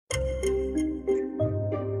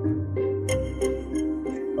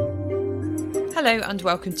Hello and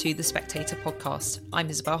welcome to the Spectator podcast. I'm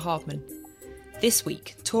Isabel Hardman. This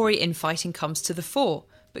week, Tory infighting comes to the fore,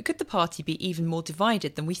 but could the party be even more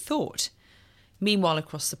divided than we thought? Meanwhile,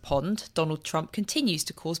 across the pond, Donald Trump continues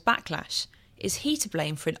to cause backlash. Is he to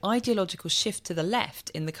blame for an ideological shift to the left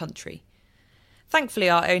in the country? Thankfully,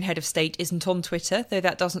 our own head of state isn't on Twitter, though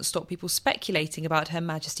that doesn't stop people speculating about Her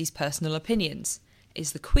Majesty's personal opinions.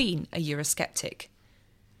 Is the Queen a Eurosceptic?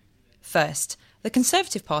 First, the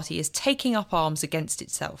Conservative Party is taking up arms against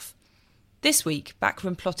itself. This week,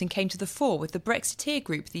 backroom plotting came to the fore with the Brexiteer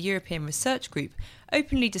group, the European Research Group,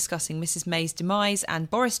 openly discussing Mrs May's demise and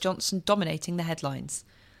Boris Johnson dominating the headlines.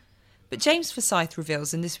 But James Forsyth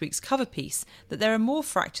reveals in this week's cover piece that there are more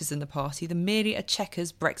fractures in the party than merely a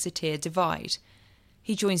Chequers Brexiteer divide.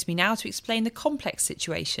 He joins me now to explain the complex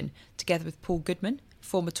situation, together with Paul Goodman,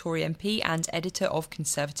 former Tory MP and editor of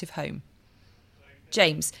Conservative Home.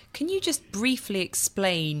 James, can you just briefly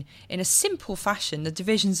explain, in a simple fashion, the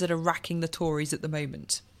divisions that are racking the Tories at the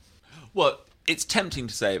moment? Well, it's tempting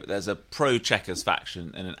to say that there's a pro-Chequers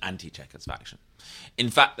faction and an anti-Chequers faction. In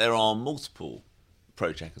fact, there are multiple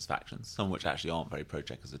pro-Chequers factions, some of which actually aren't very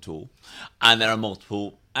pro-Chequers at all, and there are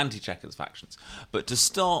multiple anti-Chequers factions. But to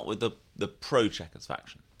start with the pro-Chequers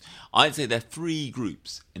faction, I'd say there are three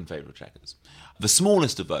groups in favour of Chequers. The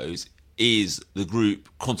smallest of those is the group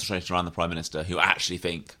concentrated around the Prime Minister who actually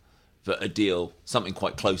think that a deal, something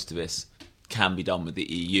quite close to this, can be done with the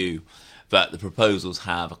EU, that the proposals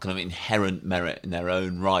have a kind of inherent merit in their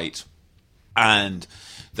own right, and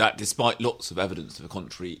that despite lots of evidence to the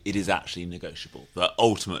contrary, it is actually negotiable, that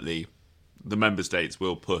ultimately the Member States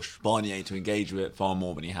will push Barnier to engage with it far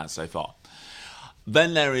more than he has so far.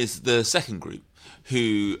 Then there is the second group,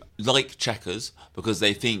 who like Chequers because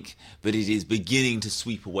they think that it is beginning to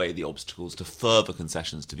sweep away the obstacles to further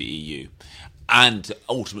concessions to the EU and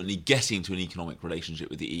ultimately getting to an economic relationship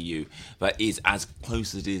with the EU that is as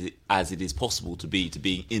close as it is possible to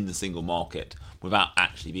being in the single market without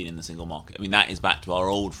actually being in the single market. I mean, that is back to our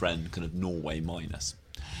old friend kind of Norway minus.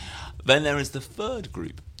 Then there is the third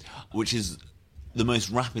group, which is the most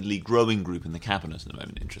rapidly growing group in the cabinet at the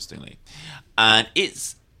moment, interestingly. And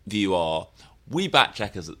its view are, we backed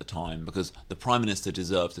Chequers at the time because the Prime Minister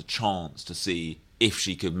deserves a chance to see if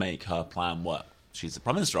she could make her plan work. She's the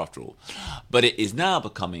Prime Minister after all. But it is now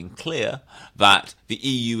becoming clear that the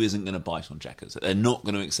EU isn't going to bite on Chequers, that they're not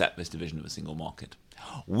going to accept this division of a single market.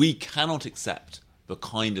 We cannot accept the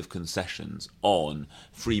kind of concessions on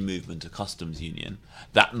free movement to customs union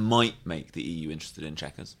that might make the EU interested in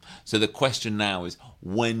Chequers. So the question now is,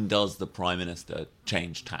 when does the Prime Minister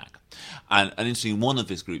change tack? And an interesting one of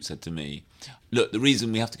this group said to me, look, the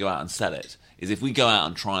reason we have to go out and sell it is if we go out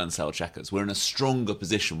and try and sell Chequers, we're in a stronger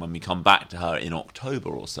position when we come back to her in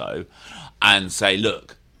October or so and say,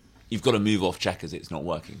 look, you've got to move off Chequers, it's not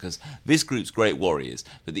working. Because this group's great worry is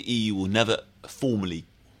that the EU will never formally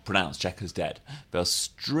pronounce Chequers dead. They'll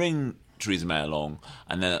string Theresa May along,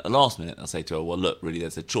 and then at the last minute they'll say to her, well, look, really,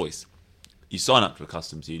 there's a choice. You sign up to a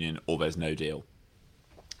customs union or there's no deal.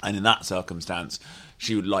 And in that circumstance,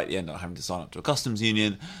 she would likely end up having to sign up to a customs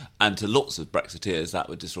union, and to lots of Brexiteers, that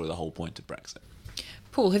would destroy the whole point of Brexit.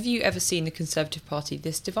 Paul, have you ever seen the Conservative Party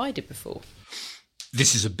this divided before?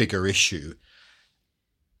 This is a bigger issue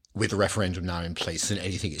with the referendum now in place than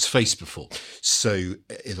anything it's faced before. So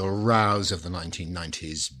the rows of the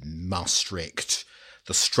 1990s, Maastricht,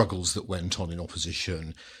 the struggles that went on in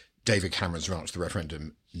opposition, David Cameron's route to the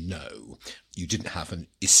referendum, no. You didn't have an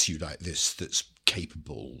issue like this that's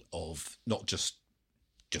capable of not just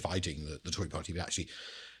dividing the Tory party, but actually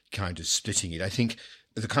kind of splitting it. I think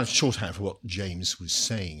the kind of shorthand for what James was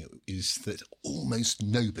saying is that almost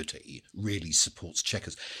nobody really supports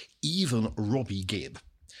Chequers. Even Robbie Gibb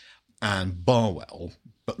and Barwell,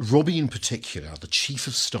 but Robbie in particular, the Chief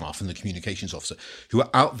of Staff and the Communications Officer, who are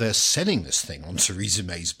out there selling this thing on Theresa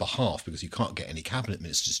May's behalf because you can't get any cabinet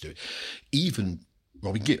ministers to do it. Even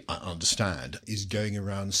Robbie Gibb, I understand, is going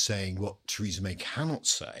around saying what Theresa May cannot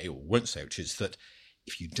say or won't say, which is that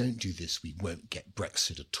if you don't do this, we won't get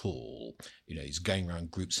Brexit at all. You know, he's going around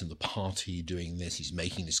groups in the party doing this. He's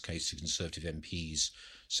making this case to Conservative MPs.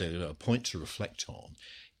 So a point to reflect on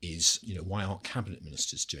is, you know, why aren't cabinet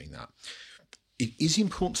ministers doing that? It is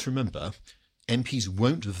important to remember MPs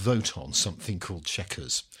won't vote on something called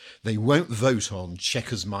Chequers. They won't vote on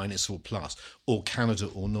Chequers minus or plus or Canada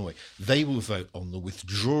or Norway. They will vote on the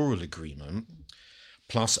withdrawal agreement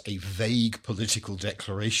plus a vague political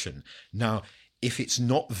declaration. Now, if it's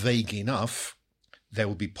not vague enough, there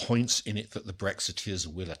will be points in it that the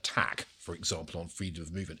Brexiteers will attack, for example, on freedom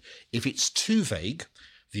of movement. If it's too vague,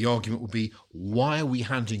 the argument will be, why are we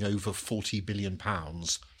handing over £40 billion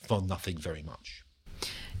for nothing very much?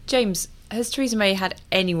 James, has Theresa May had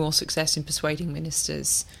any more success in persuading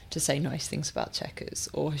ministers to say nice things about Chequers,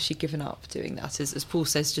 or has she given up doing that, as Paul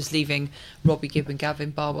says, just leaving Robbie Gibb and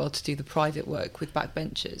Gavin Barwell to do the private work with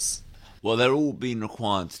backbenchers? Well, they're all being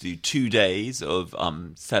required to do 2 days of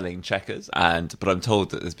selling Chequers, but I'm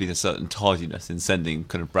told that there's been a certain tardiness in sending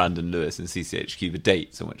kind of Brandon Lewis and CCHQ the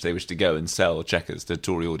dates on which they wish to go and sell Chequers to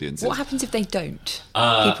Tory audiences. What happens if they don't?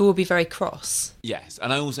 People will be very cross. Yes,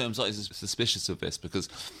 and I also am slightly suspicious of this because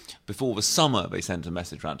before the summer they sent a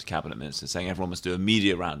message round to cabinet ministers saying everyone must do a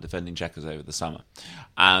media round defending Chequers over the summer.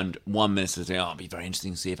 And one minister said, it'd be very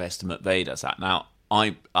interesting to see if Estimate Bay does that. Now,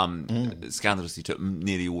 I scandalously took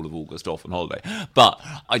nearly all of August off on holiday, but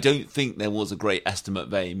I don't think there was a great Estimate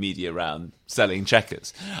Bay media round selling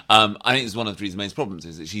Chequers. I think it's one of Theresa May's problems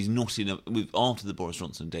is that she's not after the Boris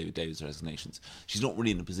Johnson and David Davis resignations, she's not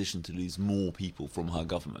really in a position to lose more people from her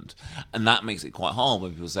government, and that makes it quite hard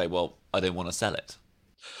when people say, well, I don't want to sell it.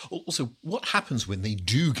 Also, what happens when they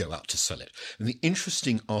do go out to sell it? And the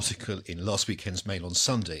interesting article in last weekend's Mail on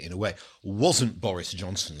Sunday, in a way, wasn't Boris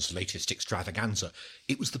Johnson's latest extravaganza.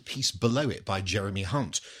 It was the piece below it by Jeremy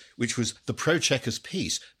Hunt, which was the pro-Chequers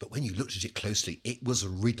piece. But when you looked at it closely, it was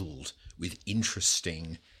riddled with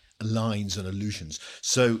interesting lines and allusions.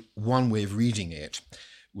 So one way of reading it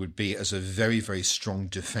would be as a very, very strong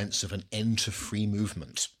defence of an end to free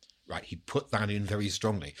movement. Right, he put that in very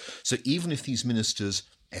strongly. So even if these ministers,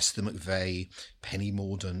 Esther McVeigh, Penny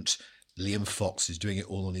Mordaunt, Liam Fox is doing it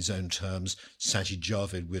all on his own terms, Sajid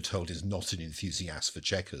Javid, we're told, is not an enthusiast for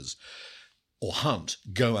Chequers, or Hunt,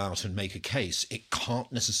 go out and make a case, it can't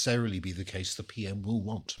necessarily be the case the PM will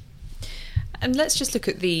want. And let's just look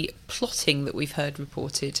at the plotting that we've heard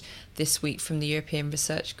reported this week from the European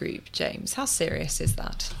Research Group. James, how serious is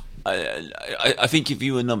that? I think if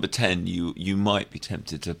you were number 10, you might be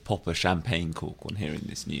tempted to pop a champagne cork on hearing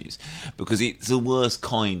this news, because it's the worst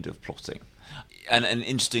kind of plotting. And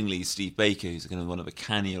interestingly, Steve Baker, who's kind of one of the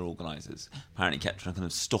cannier organisers, apparently kept trying to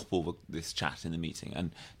kind of stop all this chat in the meeting.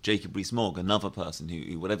 And Jacob Rees-Mogg, another person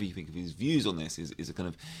who, whatever you think of his views on this, is a kind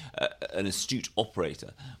of an astute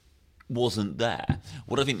operator, wasn't there.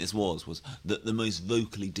 What I think this was that the most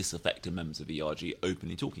vocally disaffected members of ERG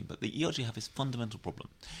openly talking, but the ERG have this fundamental problem,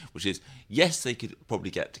 which is, yes, they could probably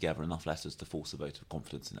get together enough letters to force a vote of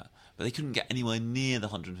confidence in her, but they couldn't get anywhere near the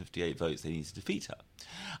 158 votes they needed to defeat her.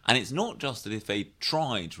 And it's not just that if they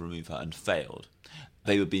tried to remove her and failed,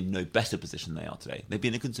 they would be in no better position than they are today. They'd be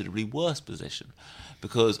in a considerably worse position,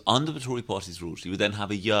 because under the Tory party's rules, she would then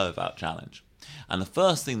have a year without challenge. And the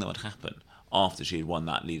first thing that would happen after she had won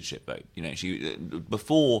that leadership vote,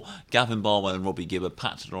 before Gavin Barwell and Robbie Gibb had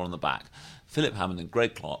patted her on the back, Philip Hammond and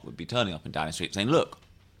Greg Clark would be turning up in Downing Street saying, look,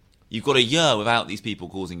 you've got a year without these people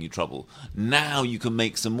causing you trouble. Now you can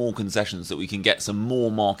make some more concessions so that we can get some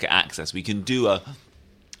more market access. We can do a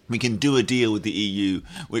deal with the EU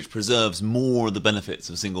which preserves more of the benefits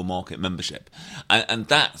of single market membership. And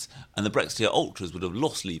the Brexiteer ultras would have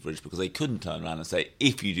lost leverage because they couldn't turn around and say,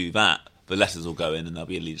 if you do that, the letters will go in and there'll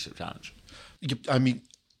be a leadership challenge. I mean,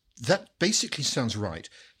 that basically sounds right,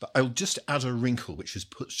 but I'll just add a wrinkle which was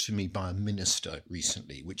put to me by a minister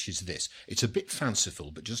recently, which is this. It's a bit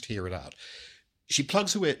fanciful, but just hear it out. She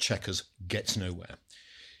plugs away at Chequers, gets nowhere.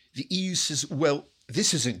 The EU says, well,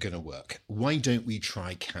 this isn't going to work. Why don't we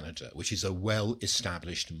try Canada, which is a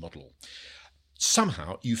well-established model?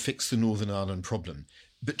 Somehow you fix the Northern Ireland problem,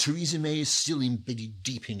 but Theresa May is still embedded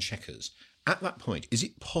deep in Chequers. At that point, is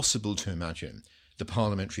it possible to imagine the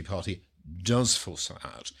parliamentary party does force her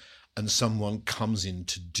out and someone comes in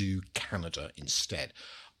to do Canada instead?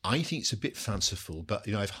 I think it's a bit fanciful, but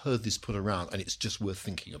I've heard this put around and it's just worth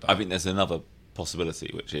thinking about. I think there's another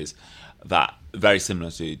possibility, which is that, very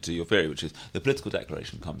similar to your theory, which is the political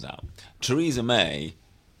declaration comes out. Theresa May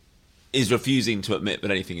is refusing to admit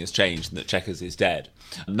that anything has changed and that Chequers is dead.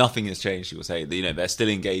 Nothing has changed, she will say. They're still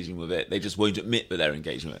engaging with it. They just won't admit that they're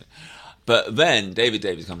engaging with it. But then David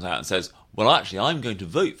Davis comes out and says, well, actually, I'm going to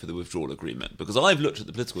vote for the withdrawal agreement because I've looked at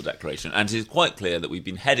the political declaration and it is quite clear that we've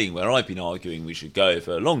been heading where I've been arguing we should go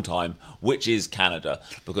for a long time, which is Canada,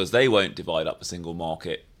 because they won't divide up the single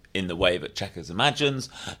market in the way that Chequers imagines,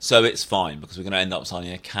 so it's fine because we're going to end up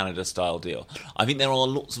signing a Canada-style deal. I think there are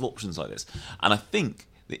lots of options like this, and I think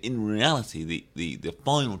that in reality, the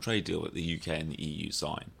final trade deal that the UK and the EU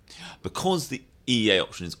sign, because the EEA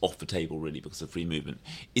option is off the table really because of free movement,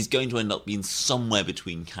 is going to end up being somewhere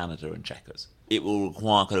between Canada and Chequers. It will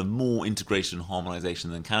require kind of more integration and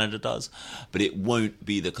harmonisation than Canada does, but it won't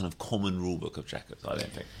be the kind of common rulebook of Chequers, I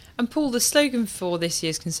don't think. And Paul, the slogan for this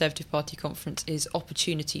year's Conservative Party conference is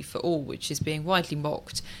Opportunity for All, which is being widely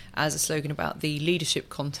mocked as a slogan about the leadership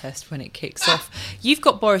contest when it kicks off. You've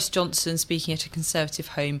got Boris Johnson speaking at a Conservative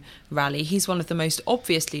Home rally. He's one of the most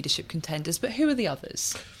obvious leadership contenders, but who are the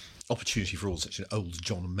others? Opportunity for All is such an old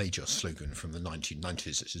John Major slogan from the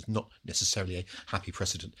 1990s, which is not necessarily a happy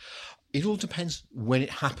precedent. It all depends when it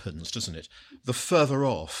happens, doesn't it? The further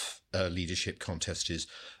off a leadership contest is,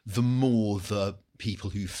 the more the people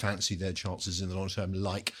who fancy their chances in the long term,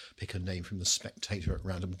 like, pick a name from The Spectator at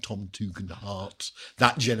random, Tom Tugendhat,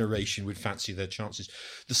 that generation would fancy their chances.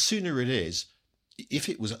 The sooner it is, if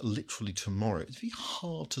it was literally tomorrow, it'd be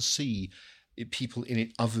hard to see people in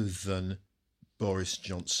it other than Boris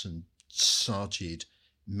Johnson, Sajid,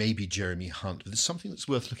 maybe Jeremy Hunt. There's something that's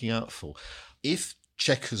worth looking out for. If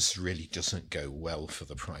Chequers really doesn't go well for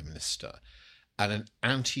the Prime Minister, and an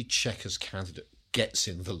anti-Chequers candidate gets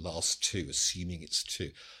in the last two, assuming it's two,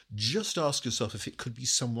 just ask yourself if it could be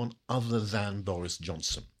someone other than Boris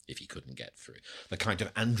Johnson, if he couldn't get through. The kind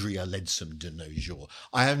of Andrea Leadsom de nos jours.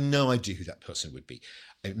 I have no idea who that person would be.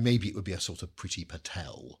 Maybe it would be a sort of Priti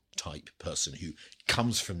Patel type person who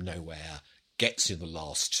comes from nowhere, gets in the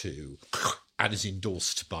last two, and is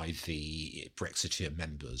endorsed by the Brexiteer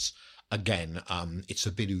members. Again, it's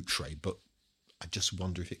a bit outre, but I just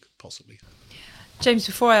wonder if it could possibly happen. James,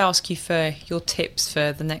 before I ask you for your tips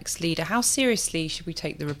for the next leader, how seriously should we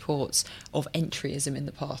take the reports of entryism in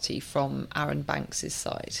the party from Aaron Banks'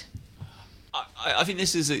 side? I think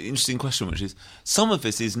this is an interesting question, which is, some of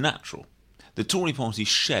this is natural. The Tory party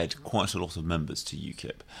shed quite a lot of members to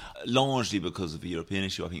UKIP, largely because of the European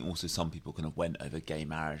issue. I think also some people kind of went over gay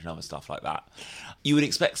marriage and other stuff like that. You would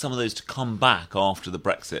expect some of those to come back after the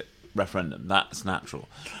Brexit referendum. That's natural.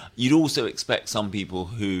 You'd also expect some people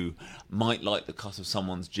who might like the cut of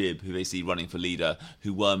someone's jib, who they see running for leader,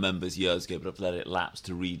 who were members years ago but have let it lapse,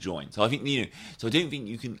 to rejoin. So I think, so I don't think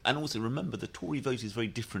you can. And also remember, the Tory vote is very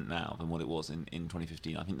different now than what it was in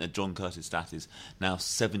 2015. I think the John Curtis stat is now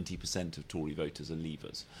 70% of Tory voters are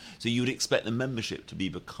leavers. So you would expect the membership to be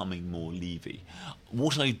becoming more Leavy.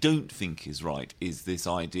 What I don't think is right is this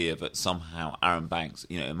idea that somehow Aaron Banks,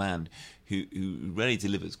 a man who rarely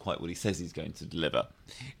delivers quite what he says he's going to deliver,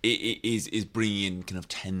 is bringing in kind of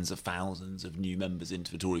tens of thousands of new members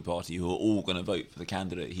into the Tory party who are all going to vote for the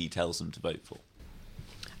candidate he tells them to vote for.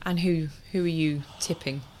 And who are you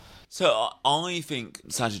tipping? So I think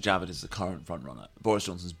Sajid Javid is the current frontrunner. Boris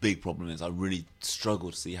Johnson's big problem is I really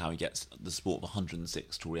struggle to see how he gets the support of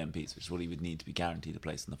 106 Tory MPs, which is what he would need to be guaranteed a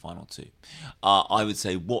place in the final two. I would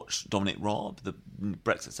say watch Dominic Raab, the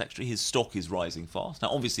Brexit secretary. His stock is rising fast.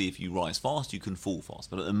 Now, obviously, if you rise fast, you can fall fast.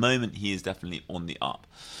 But at the moment, he is definitely on the up.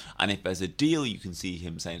 And if there's a deal, you can see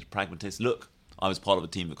him saying to pragmatists, look, I was part of a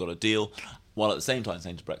team that got a deal, while at the same time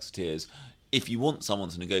saying to Brexiteers, if you want someone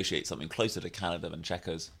to negotiate something closer to Canada than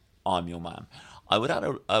Chequers, I'm your man. I would add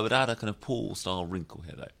a kind of Paul-style wrinkle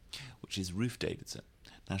here, though, which is Ruth Davidson.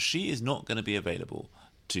 Now, she is not going to be available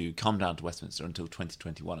to come down to Westminster until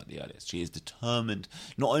 2021 at the earliest. She is determined,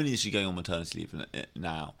 not only is she going on maternity leave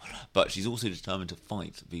now, but she's also determined to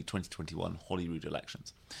fight the 2021 Holyrood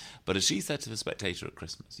elections. But as she said to The Spectator at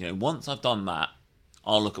Christmas, once I've done that,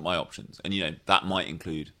 I'll look at my options. And, that might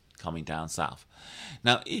include coming down south.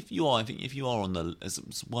 Now, if you are on the, as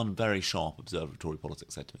one very sharp observer of Tory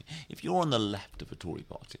politics said to me, if you're on the left of the Tory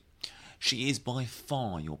party, she is by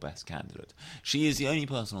far your best candidate. She is the only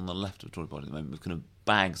person on the left of the Tory party at the moment with kind of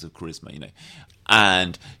bags of charisma,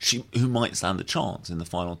 and who might stand a chance in the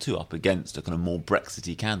final two up against a kind of more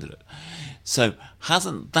Brexity candidate. So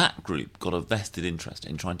hasn't that group got a vested interest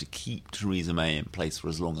in trying to keep Theresa May in place for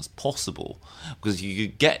as long as possible? Because if you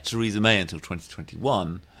could get Theresa May until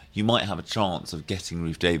 2021, you might have a chance of getting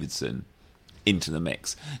Ruth Davidson into the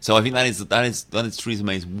mix. So I think that is Theresa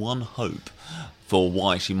May's one hope for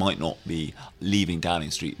why she might not be leaving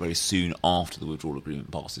Downing Street very soon after the withdrawal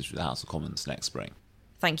agreement passes through the House of Commons next spring.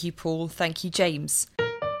 Thank you, Paul. Thank you, James.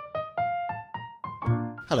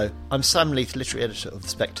 Hello, I'm Sam Leith, literary editor of The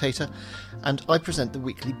Spectator, and I present the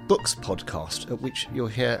weekly Books podcast, at which you'll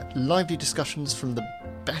hear lively discussions from the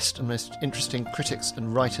best and most interesting critics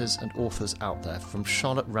and writers and authors out there, from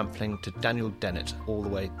Charlotte Rampling to Daniel Dennett, all the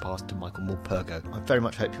way past to Michael Morpurgo. I very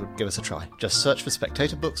much hope you'll give us a try. Just search for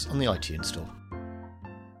Spectator Books on the iTunes Store.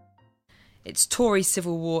 It's Tory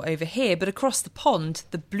civil war over here, but across the pond,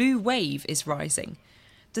 the blue wave is rising.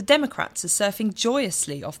 The Democrats are surfing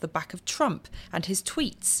joyously off the back of Trump and his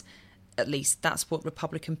tweets. At least that's what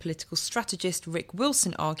Republican political strategist Rick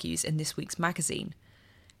Wilson argues in this week's magazine.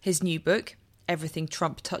 His new book, Everything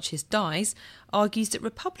Trump Touches Dies, argues that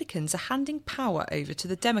Republicans are handing power over to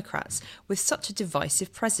the Democrats with such a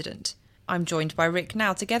divisive president. I'm joined by Rick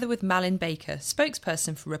now, together with Malin Baker,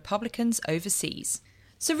 spokesperson for Republicans overseas.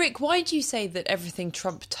 So Rick, why do you say that everything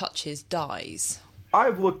Trump touches dies?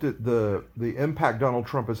 I've looked at the impact Donald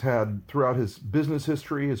Trump has had throughout his business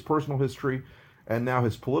history, his personal history, and now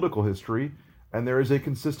his political history, and there is a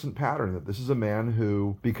consistent pattern that this is a man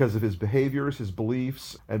who, because of his behaviors, his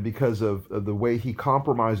beliefs, and because of the way he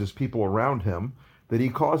compromises people around him, that he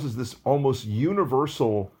causes this almost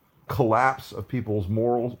universal collapse of people's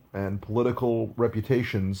moral and political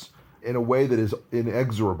reputations in a way that is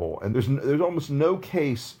inexorable. And there's almost no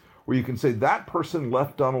case where you can say that person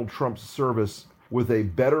left Donald Trump's service with a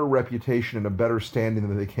better reputation and a better standing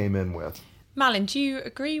than they came in with. Malin, do you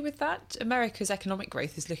agree with that? America's economic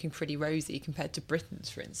growth is looking pretty rosy compared to Britain's,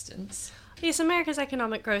 for instance. Yes, America's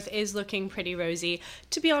economic growth is looking pretty rosy.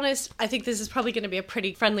 To be honest, I think this is probably going to be a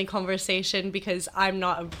pretty friendly conversation because I'm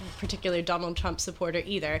not a particular Donald Trump supporter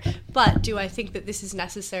either. But do I think that this is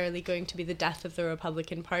necessarily going to be the death of the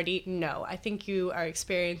Republican Party? No. I think you are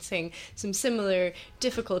experiencing some similar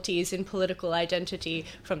difficulties in political identity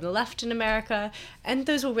from the left in America, and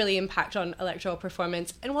those will really impact on electoral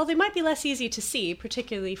performance. And while they might be less easy to see,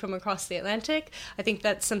 particularly from across the Atlantic, I think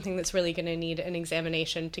that's something that's really going to need an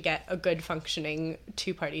examination to get a good functioning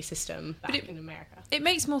two-party system back in America. It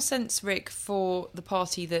makes more sense, Rick, for the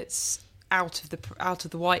party that's out of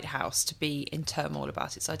the White House to be in turmoil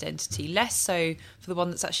about its identity, less so for the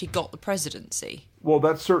one that's actually got the presidency. Well,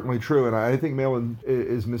 that's certainly true, and I think Malin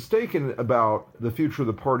is mistaken about the future of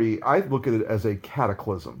the party. I look at it as a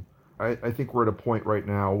cataclysm. I think we're at a point right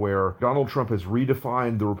now where Donald Trump has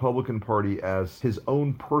redefined the Republican Party as his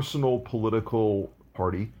own personal political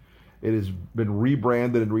party. It has been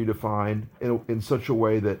rebranded and redefined in such a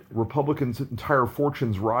way that Republicans' entire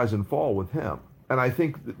fortunes rise and fall with him. And I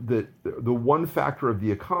think that the one factor of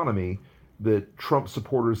the economy that Trump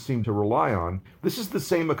supporters seem to rely on, this is the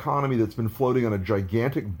same economy that's been floating on a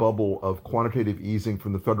gigantic bubble of quantitative easing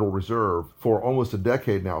from the Federal Reserve for almost a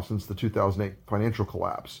decade now, since the 2008 financial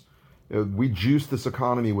collapse. We juiced this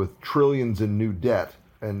economy with trillions in new debt,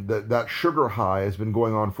 and that sugar high has been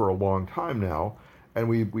going on for a long time now. And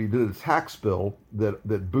we did a tax bill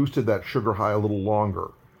that boosted that sugar high a little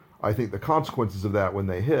longer. I think the consequences of that when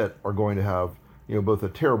they hit are going to have both a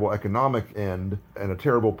terrible economic end and a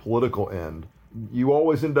terrible political end. You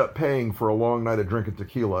always end up paying for a long night of drinking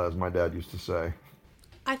tequila, as my dad used to say.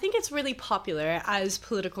 I think it's really popular as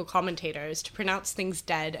political commentators to pronounce things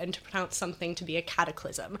dead and to pronounce something to be a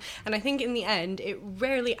cataclysm. And I think in the end, it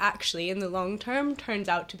rarely actually, in the long term, turns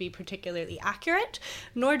out to be particularly accurate,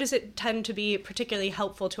 nor does it tend to be particularly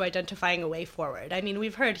helpful to identifying a way forward. I mean,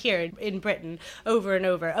 we've heard here in Britain over and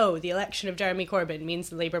over, oh, the election of Jeremy Corbyn means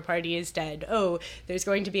the Labour Party is dead. Oh, there's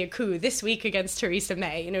going to be a coup this week against Theresa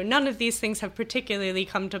May. None of these things have particularly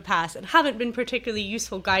come to pass and haven't been particularly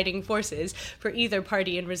useful guiding forces for either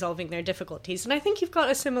party in resolving their difficulties. And I think you've got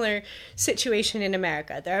a similar situation in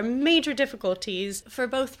America. There are major difficulties for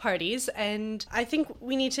both parties, and I think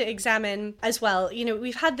we need to examine as well,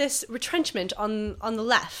 we've had this retrenchment on the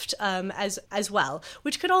left as well,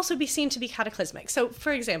 which could also be seen to be cataclysmic. So,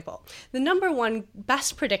 for example, the number one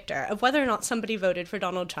best predictor of whether or not somebody voted for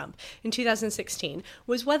Donald Trump in 2016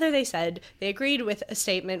 was whether they said they agreed with a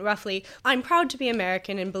statement roughly, I'm proud to be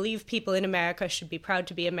American and believe people in America should be proud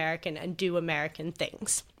to be American and do American things.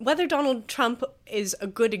 Whether Donald Trump is a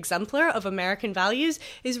good exemplar of American values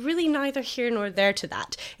is really neither here nor there to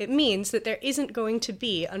that. It means that there isn't going to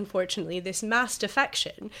be, unfortunately, this mass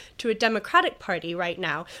defection to a Democratic Party right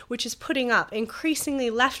now, which is putting up increasingly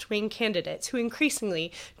left-wing candidates who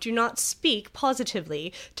increasingly do not speak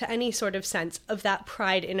positively to any sort of sense of that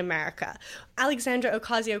pride in America. Alexandra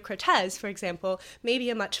Ocasio-Cortez, for example, may be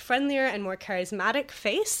a much friendlier and more charismatic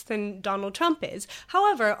face than Donald Trump is.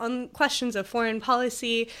 However, on questions of foreign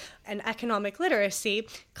policy and economic literacy,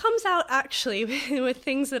 comes out actually with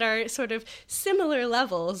things that are sort of similar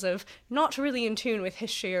levels of not really in tune with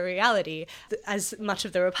history or reality as much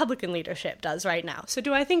of the Republican leadership does right now. So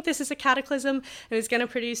do I think this is a cataclysm and is going to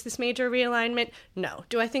produce this major realignment? No.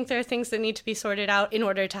 Do I think there are things that need to be sorted out in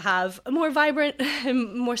order to have a more vibrant,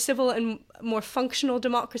 more civil and more functional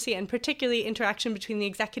democracy, and particularly interaction between the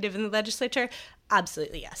executive and the legislature?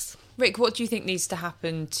 Absolutely yes. Rick, what do you think needs to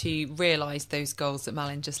happen to realise those goals that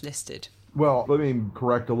Malin just listed? Well, let me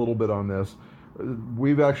correct a little bit on this.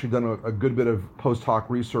 We've actually done a good bit of post hoc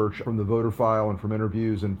research from the voter file and from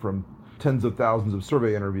interviews and from tens of thousands of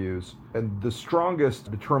survey interviews. And the strongest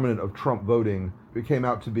determinant of Trump voting came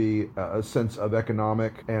out to be a sense of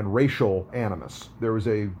economic and racial animus. There was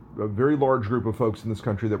a very large group of folks in this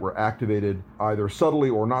country that were activated either subtly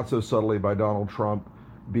or not so subtly by Donald Trump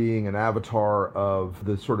being an avatar of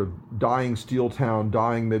the sort of dying steel town,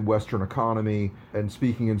 dying Midwestern economy, and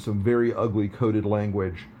speaking in some very ugly coded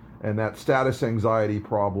language. And that status anxiety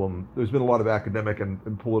problem, there's been a lot of academic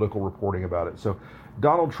and political reporting about it. So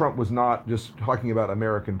Donald Trump was not just talking about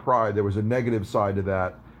American pride. There was a negative side to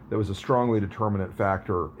that. That was a strongly determinant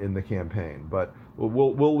factor in the campaign. But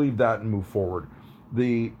we'll leave that and move forward.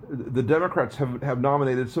 The Democrats have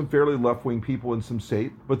nominated some fairly left-wing people in some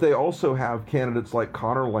states, but they also have candidates like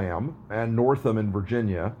Connor Lamb and Northam in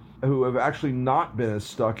Virginia, who have actually not been as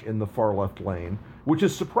stuck in the far left lane, which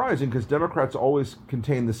is surprising because Democrats always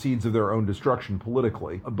contain the seeds of their own destruction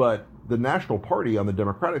politically. But the National Party on the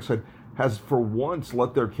Democratic side has for once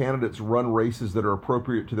let their candidates run races that are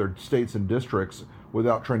appropriate to their states and districts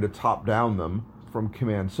without trying to top down them from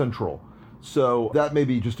Command Central. So that may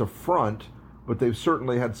be just a front, but they've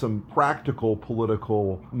certainly had some practical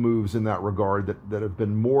political moves in that regard that have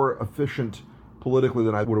been more efficient politically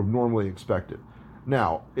than I would have normally expected.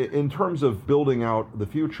 Now, in terms of building out the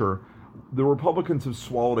future, the Republicans have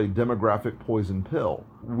swallowed a demographic poison pill.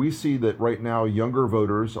 We see that right now younger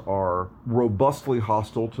voters are robustly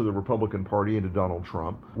hostile to the Republican Party and to Donald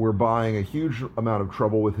Trump. We're buying a huge amount of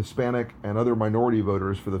trouble with Hispanic and other minority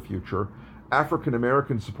voters for the future. African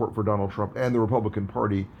American support for Donald Trump and the Republican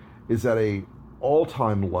Party is at an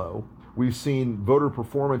all-time low. We've seen voter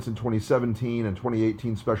performance in 2017 and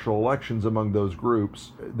 2018 special elections among those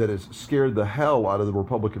groups that has scared the hell out of the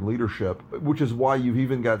Republican leadership, which is why you've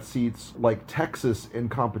even got seats like Texas in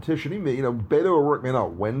competition. Beto O'Rourke may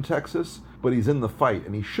not win Texas, but he's in the fight,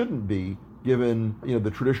 and he shouldn't be, given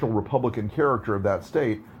the traditional Republican character of that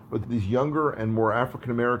state. But these younger and more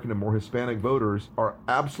African American and more Hispanic voters are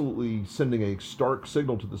absolutely sending a stark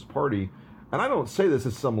signal to this party. And I don't say this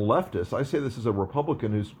as some leftist. I say this as a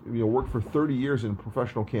Republican who's worked for 30 years in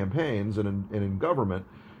professional campaigns and in government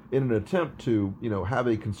in an attempt to have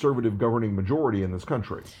a conservative governing majority in this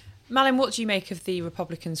country. Malin, what do you make of the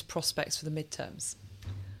Republicans' prospects for the midterms?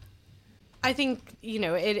 I think,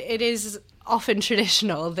 it is often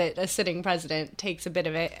traditional that a sitting president takes a bit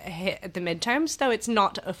of a hit at the midterms, though it's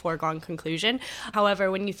not a foregone conclusion. However,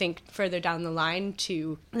 when you think further down the line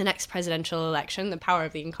to the next presidential election, the power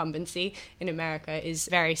of the incumbency in America is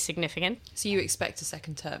very significant. So you expect a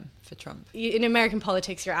second term for Trump? In American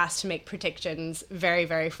politics, you're asked to make predictions very,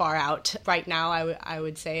 very far out. Right now, I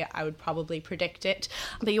would say I would probably predict it,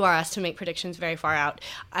 but you are asked to make predictions very far out.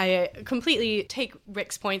 I completely take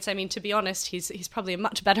Rick's points. I mean, to be honest, he's probably a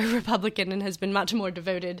much better Republican and has been much more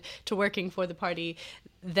devoted to working for the party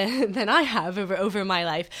than I have over my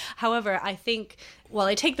life. However, I think, while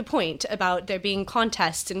I take the point about there being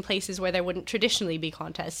contests in places where there wouldn't traditionally be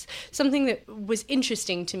contests, something that was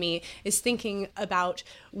interesting to me is thinking about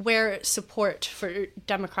where support for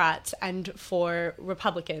Democrats and for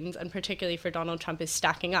Republicans, and particularly for Donald Trump, is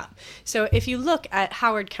stacking up. So if you look at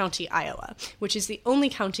Howard County, Iowa, which is the only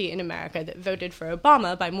county in America that voted for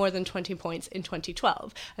Obama by more than 20 points in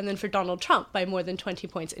 2012, and then for Donald Trump by more than 20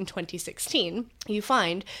 points in 2016, you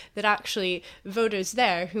find that actually voters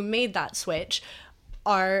there who made that switch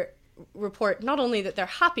report not only that they're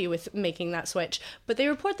happy with making that switch, but they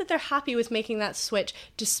report that they're happy with making that switch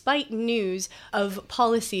despite news of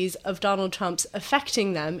policies of Donald Trump's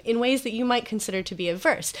affecting them in ways that you might consider to be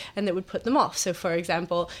adverse and that would put them off. So, for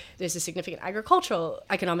example, there's a significant agricultural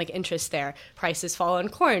economic interest there. Prices fall on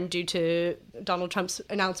corn due to Donald Trump's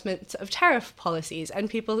announcements of tariff policies, and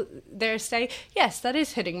people there say, yes, that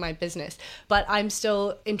is hitting my business, but I'm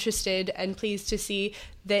still interested and pleased to see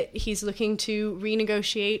that he's looking to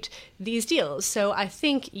renegotiate these deals. So I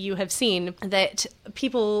think you have seen that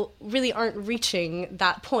people really aren't reaching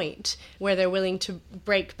that point where they're willing to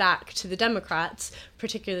break back to the Democrats,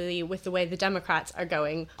 particularly with the way the Democrats are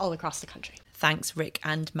going all across the country. Thanks, Rick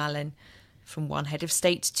and Malin. From one head of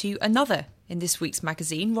state to another. In this week's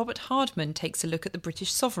magazine, Robert Hardman takes a look at the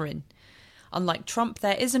British sovereign. Unlike Trump,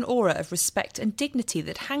 there is an aura of respect and dignity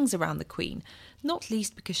that hangs around the Queen, not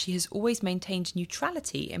least because she has always maintained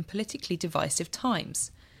neutrality in politically divisive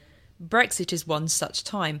times. Brexit is one such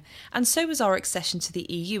time, and so was our accession to the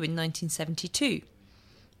EU in 1972.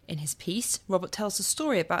 In his piece, Robert tells a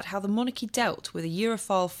story about how the monarchy dealt with a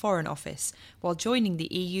Europhile foreign office, while joining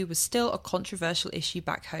the EU was still a controversial issue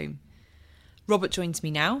back home. Robert joins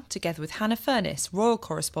me now, together with Hannah Furness, royal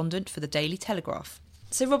correspondent for the Daily Telegraph.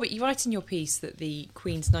 So, Robert, you write in your piece that the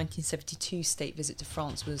Queen's 1972 state visit to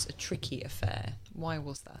France was a tricky affair. Why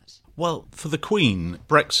was that? Well, for the Queen,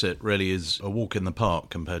 Brexit really is a walk in the park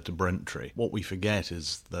compared to Braintree. What we forget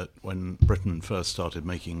is that when Britain first started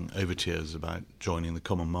making overtures about joining the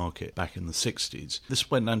common market back in the 60s, this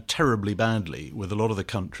went down terribly badly with a lot of the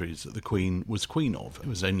countries that the Queen was Queen of. It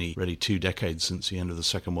was only really 2 decades since the end of the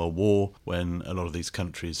Second World War when a lot of these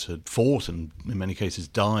countries had fought and in many cases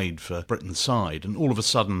died for Britain's side, and all of a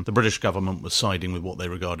sudden the British government was siding with what they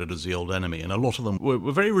regarded as the old enemy, and a lot of them were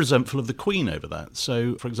very resentful of the Queen over that.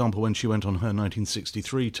 So, for example, when she went on her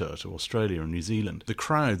 1963 tour to Australia and New Zealand, the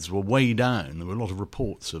crowds were way down. There were a lot of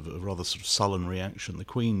reports of a rather sort of sullen reaction. The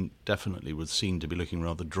Queen definitely was seen to be looking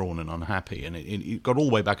rather drawn and unhappy, and it got all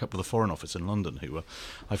the way back up to the Foreign Office in London,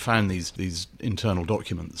 I found these internal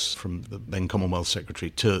documents from the then Commonwealth Secretary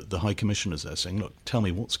to the High Commissioners there saying, look, tell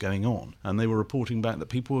me what's going on. And they were reporting back that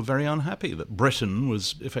people were very unhappy, that Britain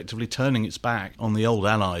was effectively turning its back on the old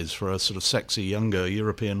allies for a sort of sexy, younger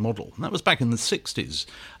European model. And that was back in the 60s.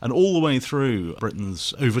 And all the way through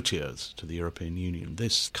Britain's overtures to the European Union,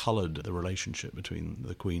 this coloured the relationship between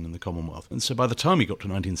the Queen and the Commonwealth. And so by the time we got to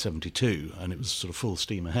 1972, and it was sort of full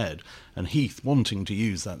steam ahead, and Heath wanting to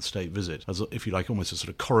use that state visit as, if you like, almost a sort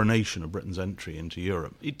of coronation of Britain's entry into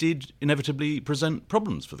Europe, it did inevitably present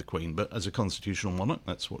problems for the Queen, but as a constitutional monarch,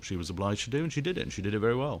 that's what she was obliged to do, and she did it, and she did it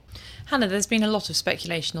very well. Hannah, there's been a lot of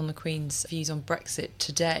speculation on the Queen's views on Brexit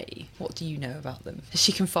today. What do you know about them? Has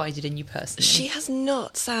she confided in you personally? She has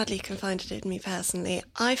not, sadly, confided in me personally.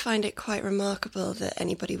 I find it quite remarkable that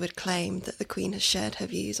anybody would claim that the Queen has shared her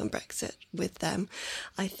views on Brexit with them.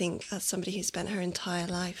 I think, as somebody who spent her entire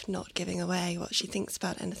life not giving away what she thinks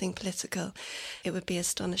about anything political, it would be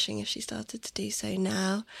astonishing if she started to do so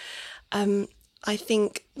now. I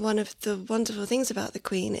think one of the wonderful things about the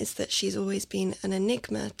Queen is that she's always been an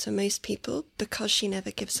enigma to most people because she never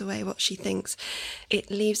gives away what she thinks. It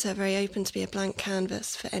leaves her very open to be a blank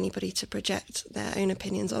canvas for anybody to project their own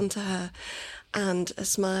opinions onto her. And a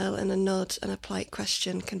smile and a nod and a polite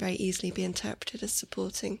question can very easily be interpreted as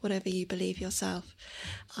supporting whatever you believe yourself.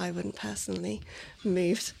 I wouldn't personally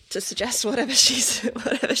move to suggest whatever she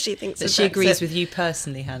thinks. That she agrees with you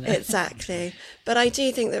personally, Hannah. Exactly. But I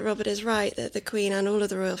do think that Robert is right, that the Queen and all of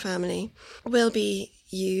the royal family will be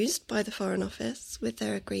used by the Foreign Office with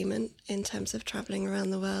their agreement in terms of travelling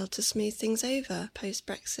around the world to smooth things over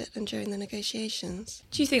post-Brexit and during the negotiations.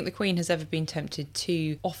 Do you think the Queen has ever been tempted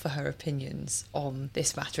to offer her opinions on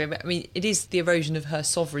this matter? I mean, it is the erosion of her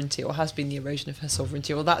sovereignty, or has been the erosion of her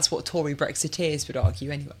sovereignty, or that's what Tory Brexiteers would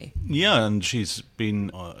argue anyway. Yeah, and she's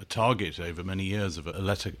been a target over many years of a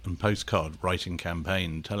letter and postcard writing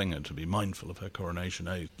campaign telling her to be mindful of her coronation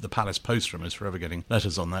oath. The Palace Post Room is forever getting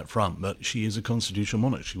letters on that front, but she is a constitutional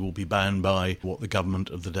monarch. She will be bound by what the government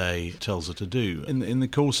of the day tells her to do. In the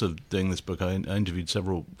course of doing this book, I interviewed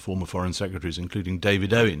several former foreign secretaries, including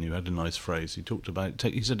David Owen, who had a nice phrase. He talked about,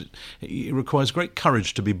 he said it requires great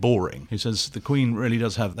courage to be boring. He says the Queen really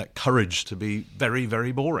does have that courage to be very,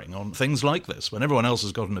 very boring on things like this. When everyone else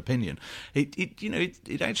has got an opinion, it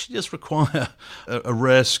actually does require a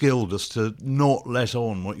rare skill just to not let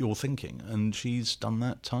on what you're thinking, and she's done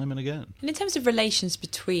that time and again. And in terms of relations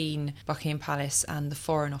between Buckingham Palace and the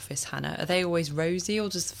Foreign Office, Hannah, are they always rosy, or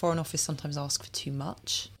does the Foreign Office sometimes ask for too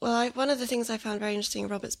much? Well, one of the things I found very interesting in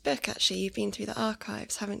Robert's book, actually, you've been through the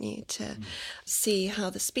archives, haven't you, to see how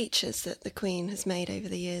the speeches that the Queen has made over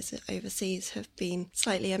the years overseas have been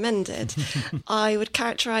slightly amended. I would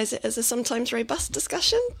characterise it as a sometimes robust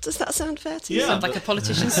discussion. Does that sound fair to you? You sound like a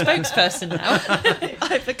politician's spokesperson now.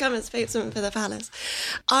 I've become a spokesman for the palace.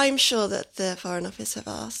 I'm sure that the Foreign Office have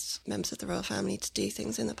asked members of the royal family to do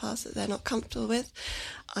things in the past that they're not comfortable with.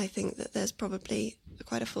 I think that there's probably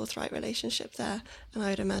quite a forthright relationship there, and I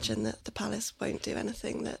would imagine that the palace won't do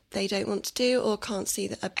anything that they don't want to do or can't see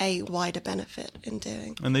a wider benefit in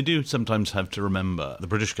doing. And they do sometimes have to remember, the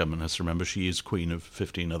British government has to remember, she is queen of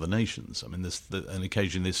 15 other nations. I mean, and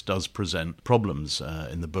occasionally this does present problems.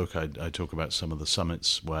 In the book, I talk about some of the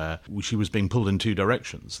summits where she was being pulled in two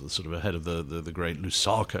directions, the sort of ahead of the great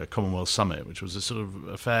Lusaka Commonwealth Summit, which was a sort of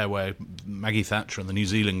affair where Maggie Thatcher and the New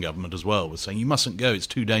Zealand government as well was saying, you mustn't go, it's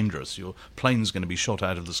too dangerous, your plane's going to be shot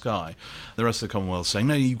out of the sky. The rest of the Commonwealth saying,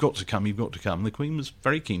 no, you've got to come. And the Queen was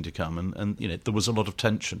very keen to come, and there was a lot of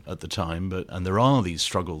tension at the time, and there are these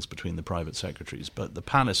struggles between the private secretaries, but the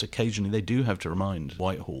palace, occasionally, they do have to remind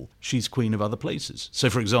Whitehall she's queen of other places. So,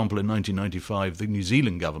 for example, in 1995, the New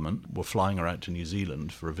Zealand government were flying her out to New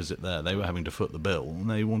Zealand for a visit there. They were having to foot the bill, and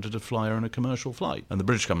they wanted to fly her on a commercial flight. And the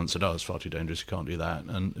British government said, it's far too dangerous, you can't do that.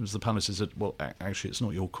 And it was the palace that said, well, actually, it's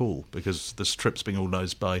not your call, because this trip trips being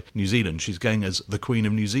organised by New Zealand. She's going as the Queen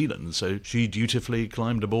of New Zealand. So she dutifully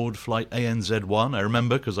climbed aboard flight ANZ1, I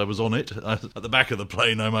remember, because I was on it, at the back of the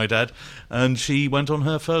plane, I might add. And she went on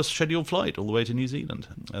her first scheduled flight all the way to New Zealand.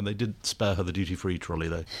 And they did spare her the duty-free trolley,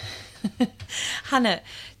 though. Hannah,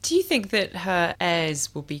 do you think that her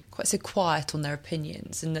heirs will be quite so quiet on their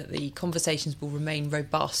opinions and that the conversations will remain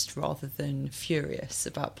robust rather than furious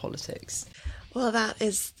about politics? Well, that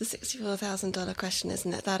is the $64,000 question,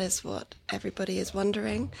 isn't it? That is what everybody is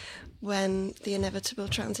wondering when the inevitable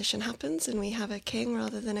transition happens and we have a king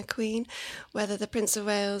rather than a queen, whether the Prince of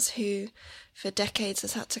Wales, who for decades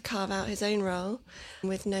has had to carve out his own role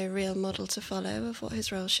with no real model to follow of what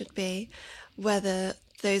his role should be, whether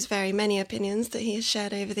those very many opinions that he has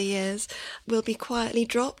shared over the years will be quietly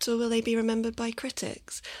dropped or will they be remembered by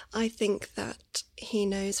critics? I think that he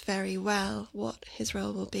knows very well what his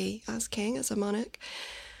role will be as king, as a monarch.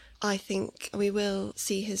 I think we will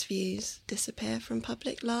see his views disappear from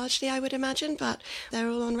public largely, I would imagine, but they're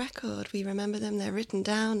all on record. We remember them, they're written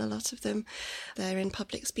down, a lot of them, they're in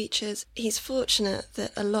public speeches. He's fortunate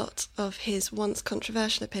that a lot of his once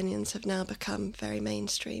controversial opinions have now become very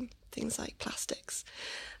mainstream. Things like plastics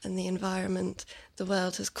and the environment. The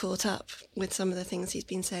world has caught up with some of the things he's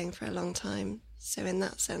been saying for a long time. So in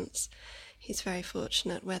that sense, he's very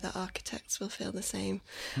fortunate. Whether architects will feel the same,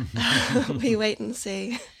 we wait and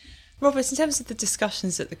see. Robert, in terms of the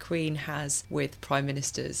discussions that the Queen has with Prime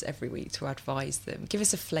Ministers every week to advise them, give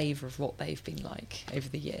us a flavour of what they've been like over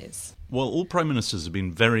the years. Well, all Prime Ministers have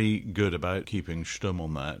been very good about keeping stum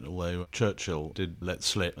on that, although Churchill did let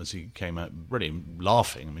slip as he came out really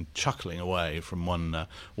laughing, chuckling away from one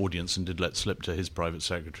audience, and did let slip to his private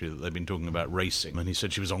secretary that they'd been talking about racing, and he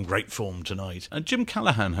said she was on great form tonight. And Jim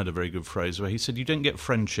Callaghan had a very good phrase where he said, you don't get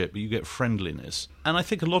friendship, but you get friendliness. And I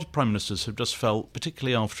think a lot of Prime Ministers have just felt,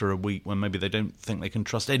 particularly after a week when maybe they don't think they can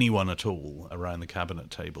trust anyone at all around the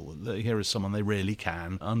cabinet table, that here is someone they really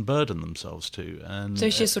can unburden themselves to. And so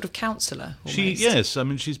she's sort of counsellor. Yes,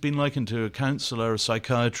 she's been likened to a counsellor, a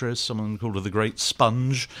psychiatrist, someone called her the Great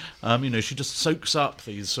Sponge. She just soaks up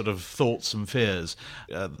these sort of thoughts and fears.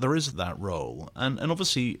 There is that role, and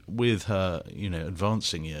obviously with her,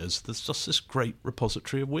 advancing years, there's just this great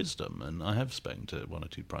repository of wisdom. And I have spoken to one or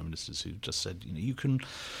two prime ministers who just said, you can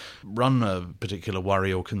run a particular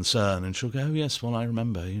worry or concern, and she'll go, oh, yes, well, I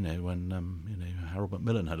remember, when Harold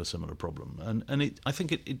Macmillan had a similar problem, and I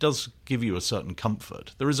think it does give you a certain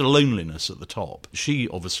comfort. There is a loneliness at the top. She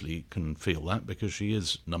obviously can feel that because she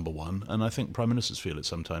is number one, and I think prime ministers feel it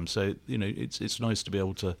sometimes. So it's nice to be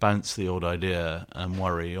able to bounce the odd idea and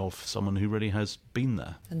worry off someone who really has been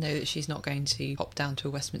there, and know that she's not going to hop down to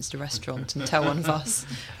a Westminster restaurant and tell one of us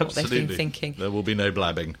what they've been thinking. There will be no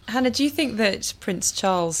blabbing. Hannah, do you think that Prince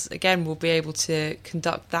Charles again will be able to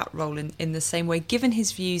conduct that role in the same way, given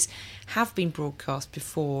his views have been broadcast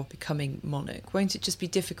before becoming monarch? Won't it just be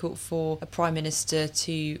difficult for a prime minister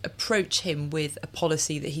to approach him with a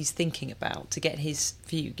policy that he's thinking about to get his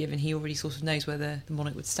view, given he already sort of knows where the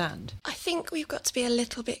monarch would stand? I think we've got to be a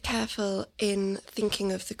little bit careful in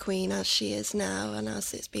thinking of the Queen as she is now and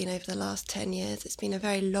as it's been over the last 10 years. It's been a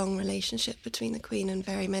very long relationship between the Queen and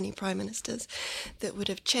very many prime ministers that would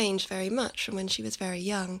have changed very much from when she was very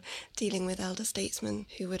young, dealing with elder statesmen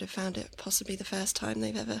who would have found it possibly the first time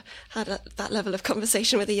they've ever had that level of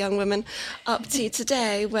conversation with a young woman, up to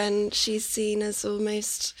today when she's seen as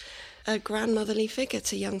almost a grandmotherly figure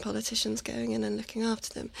to young politicians going in and looking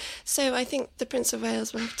after them. So I think the Prince of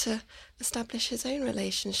Wales will have to establish his own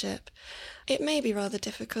relationship. It may be rather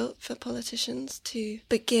difficult for politicians to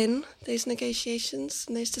begin those negotiations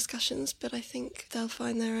and those discussions, but I think they'll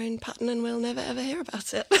find their own pattern and we'll never ever hear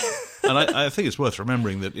about it. And I think it's worth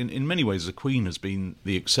remembering that in many ways the Queen has been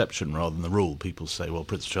the exception rather than the rule. People say, well,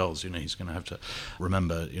 Prince Charles, he's going to have to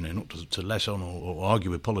remember, not to let on or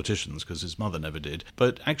argue with politicians because his mother never did.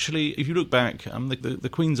 But actually, if you look back, the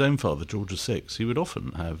Queen's own father, George VI, he would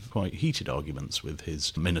often have quite heated arguments with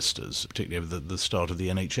his ministers, particularly over the start of the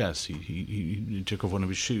NHS. He took off one of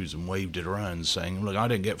his shoes and waved it around, saying, look, I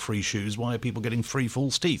don't get free shoes. Why are people getting free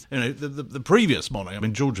false teeth? The previous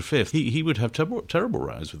monarch, George V, he would have terrible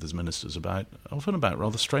rows with his ministers often about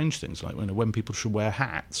rather strange things, like when people should wear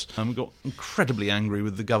hats. And we got incredibly angry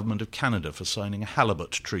with the government of Canada for signing a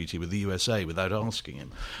halibut treaty with the USA without asking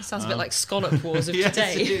him. It sounds a bit like scallop wars of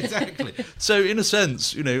today. Exactly. So in a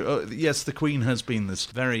sense, yes, the Queen has been this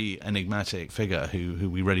very enigmatic figure who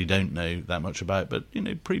we really don't know that much about, but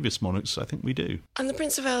previous monarchs, I think we do. And the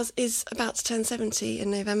Prince of Wales is about to turn 70 in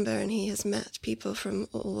November, and he has met people from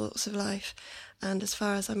all walks of life, and as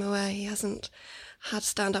far as I'm aware, he hasn't had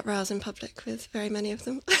stand-up rows in public with very many of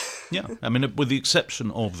them. Yeah, I mean, with the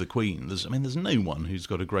exception of the Queen, there's no one who's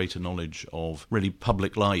got a greater knowledge of really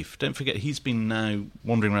public life. Don't forget, he's been now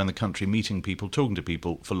wandering around the country, meeting people, talking to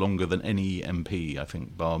people for longer than any MP, I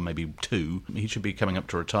think, bar maybe 2. He should be coming up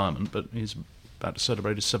to retirement, but he's about to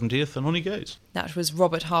celebrate his 70th, and on he goes. That was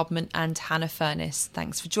Robert Hardman and Hannah Furness.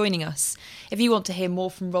 Thanks for joining us. If you want to hear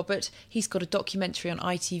more from Robert, he's got a documentary on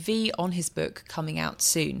ITV on his book coming out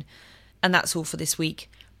soon. And that's all for this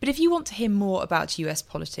week. But if you want to hear more about US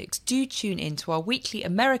politics, do tune in to our weekly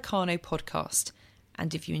Americano podcast.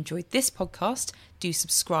 And if you enjoyed this podcast, do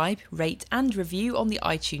subscribe, rate and review on the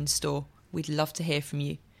iTunes store. We'd love to hear from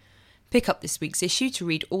you. Pick up this week's issue to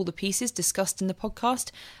read all the pieces discussed in the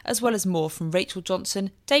podcast, as well as more from Rachel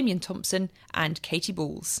Johnson, Damian Thompson and Katie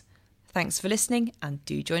Balls. Thanks for listening, and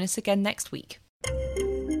do join us again next week.